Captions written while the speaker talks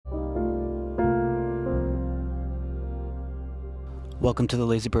Welcome to the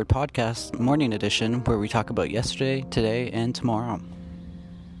Lazy Bird Podcast, morning edition, where we talk about yesterday, today, and tomorrow.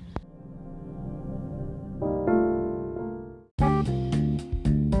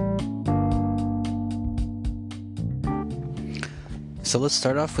 So let's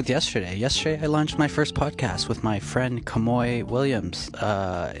start off with yesterday. Yesterday I launched my first podcast with my friend Kamoy Williams.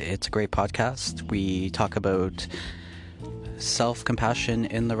 It's a great podcast. We talk about self-compassion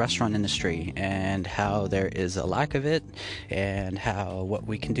in the restaurant industry and how there is a lack of it, and what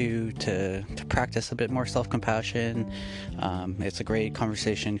we can do to practice a bit more self-compassion. It's a great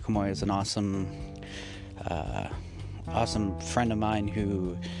conversation. Kamoy is an awesome friend of mine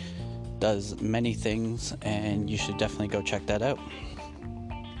who does many things, and you should definitely go check that out.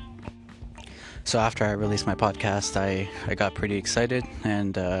 So after I released my podcast, I got pretty excited,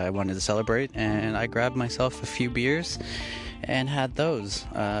 and I wanted to celebrate, and I grabbed myself a few beers and had those.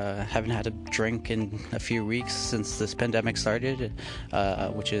 Haven't had a drink in a few weeks since this pandemic started,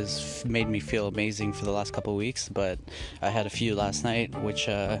 which has made me feel amazing for the last couple of weeks, but I had a few last night, which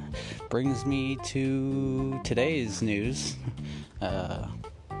brings me to today's news.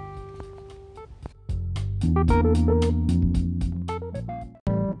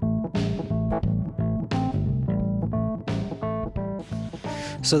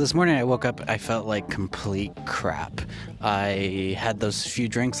 So this morning I woke up, I felt like complete crap. I had those few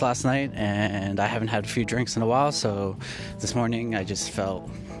drinks last night, and I haven't had a few drinks in a while, so this morning I just felt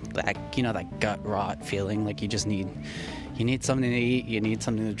like, that gut rot feeling, like you need something to eat, you need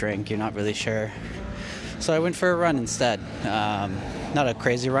something to drink, you're not really sure. So I went for a run instead. Not a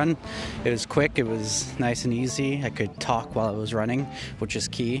crazy run. It was quick. It was nice and easy. I could talk while I was running, which is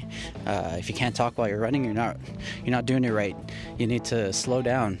key. If you can't talk while you're running, you're not doing it right. You need to slow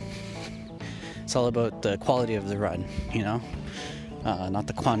down. It's all about the quality of the run, not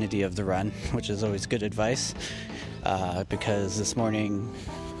the quantity of the run, which is always good advice. Because this morning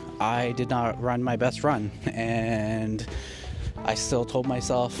I did not run my best run, and I still told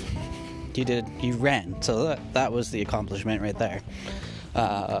myself, you ran. So that was the accomplishment right there.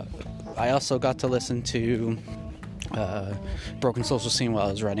 I also got to listen to Broken Social Scene while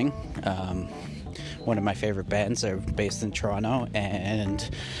I was running. One of my favorite bands. They're based in Toronto, and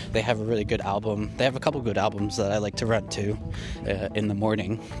they have a really good album. They have a couple good albums that I like to run to in the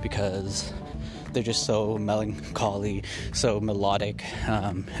morning, because they're just so melancholy, so melodic.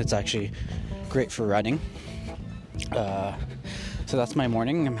 It's actually great for running. So that's my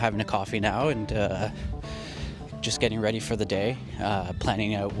morning. I'm having a coffee now and just getting ready for the day,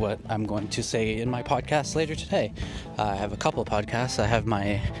 planning out what I'm going to say in my podcast later today. I have a couple of podcasts. I have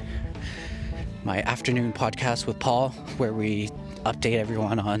my afternoon podcast with Paul, where we update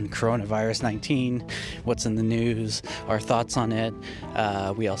everyone on coronavirus 19, what's in the news, our thoughts on it.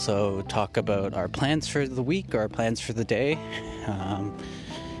 We also talk about our plans for the week, our plans for the day,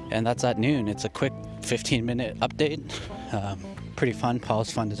 and that's at noon. It's a quick 15-minute update. Pretty fun.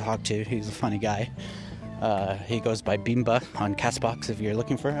 Paul's fun to talk to. He's a funny guy. He goes by Bimba on Castbox if you're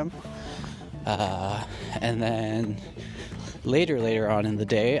looking for him. And then later on in the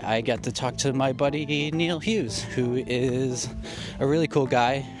day, I get to talk to my buddy Neil Hughes, who is a really cool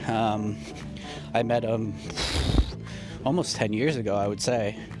guy. I met him almost 10 years ago, I would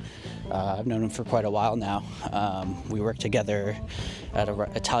say. I've known him for quite a while now. We worked together at an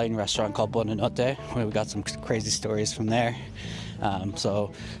Italian restaurant called Buonanotte, where we got some crazy stories from there.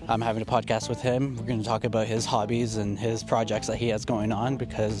 So I'm having a podcast with him. We're going to talk about his hobbies and his projects that he has going on,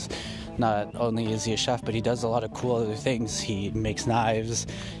 because not only is he a chef, but he does a lot of cool other things. He makes knives,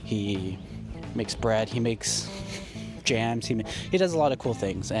 he makes bread, he makes jams, he does a lot of cool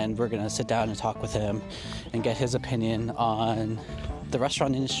things, and we're going to sit down and talk with him and get his opinion on the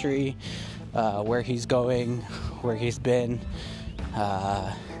restaurant industry, where he's going, where he's been,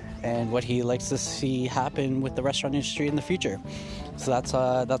 and what he likes to see happen with the restaurant industry in the future. So that's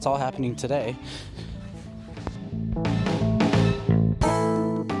all happening today.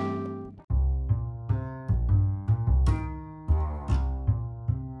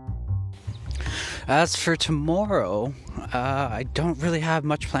 As for tomorrow, I don't really have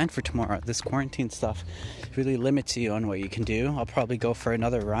much planned for tomorrow. This quarantine stuff really limits you on what you can do. I'll probably go for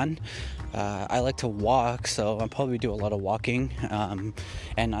another run. I like to walk, so I'll probably do a lot of walking.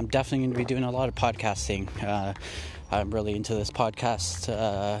 And I'm definitely going to be doing a lot of podcasting. I'm really into this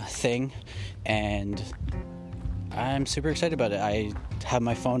podcast thing, and I'm super excited about it. I have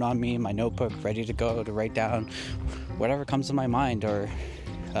my phone on me, my notebook ready to go to write down whatever comes to my mind, or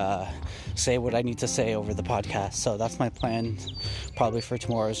say what I need to say over the podcast. So that's my plan probably for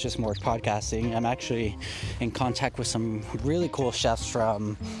tomorrow, is just more podcasting. I'm actually in contact with some really cool chefs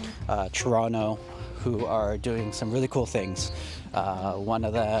from Toronto who are doing some really cool things. One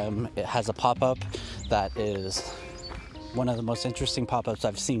of them, it has a pop-up that is one of the most interesting pop-ups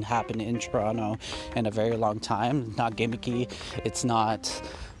I've seen happen in Toronto in a very long time. Not gimmicky, it's not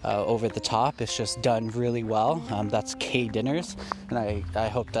over the top, it's just done really well. That's K Dinners, and I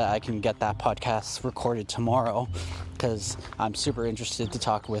hope that I can get that podcast recorded tomorrow, because I'm super interested to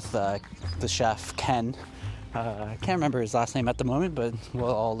talk with the chef Ken. I can't remember his last name at the moment, but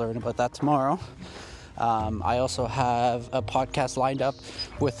we'll all learn about that tomorrow. I also have a podcast lined up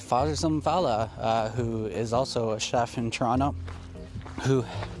with Farzam Vala, who is also a chef in Toronto, who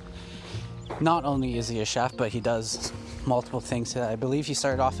not only is he a chef, but he does multiple things. I believe he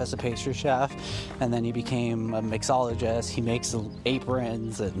started off as a pastry chef, and then he became a mixologist. He makes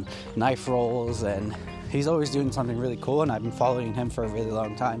aprons and knife rolls, and he's always doing something really cool, and I've been following him for a really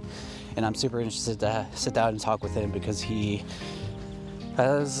long time, and I'm super interested to sit down and talk with him because he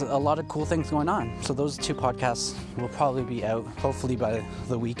has a lot of cool things going on. So those two podcasts will probably be out hopefully by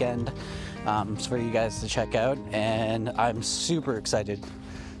the weekend, for you guys to check out, and I'm super excited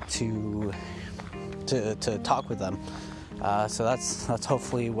to talk with them. So that's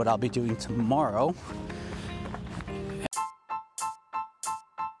hopefully what I'll be doing tomorrow.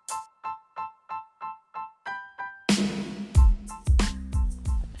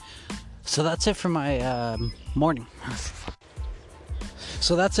 So that's it for my morning.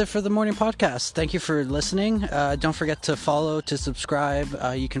 So that's it for the morning podcast. Thank you for listening. Don't forget to subscribe.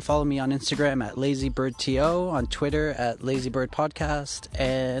 You can follow me on Instagram at LazyBirdTO, on Twitter at LazyBirdPodcast,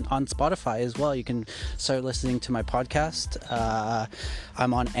 and on Spotify as well. You can start listening to my podcast.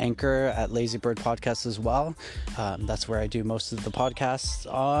 I'm on Anchor at LazyBird Podcast as well. That's where I do most of the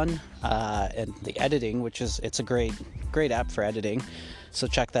podcasts on, and the editing, it's a great app for editing. So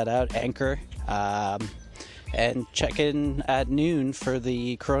check that out, Anchor. And check in at noon for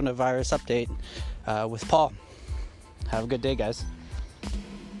the coronavirus update with Paul. Have a good day, guys.